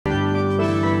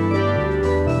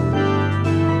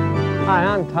Hi,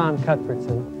 I'm Tom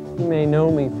Cuthbertson. You may know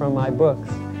me from my books,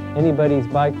 Anybody's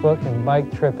Bike Book and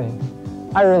Bike Tripping.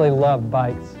 I really love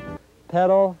bikes.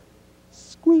 Pedal,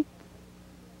 squeak,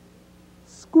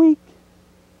 squeak,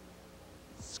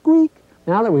 squeak.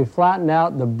 Now that we've flattened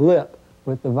out the blip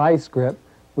with the vice grip,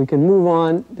 we can move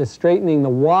on to straightening the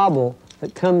wobble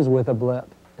that comes with a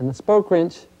blip. And the spoke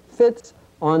wrench fits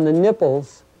on the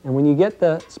nipples, and when you get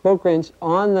the spoke wrench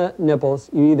on the nipples,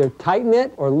 you either tighten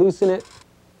it or loosen it,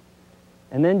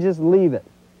 and then just leave it.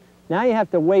 Now you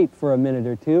have to wait for a minute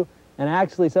or two, and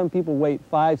actually some people wait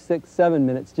 5, 6, 7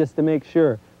 minutes just to make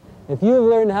sure. If you've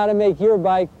learned how to make your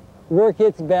bike work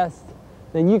its best,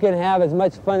 then you can have as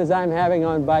much fun as I'm having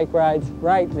on bike rides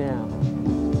right now.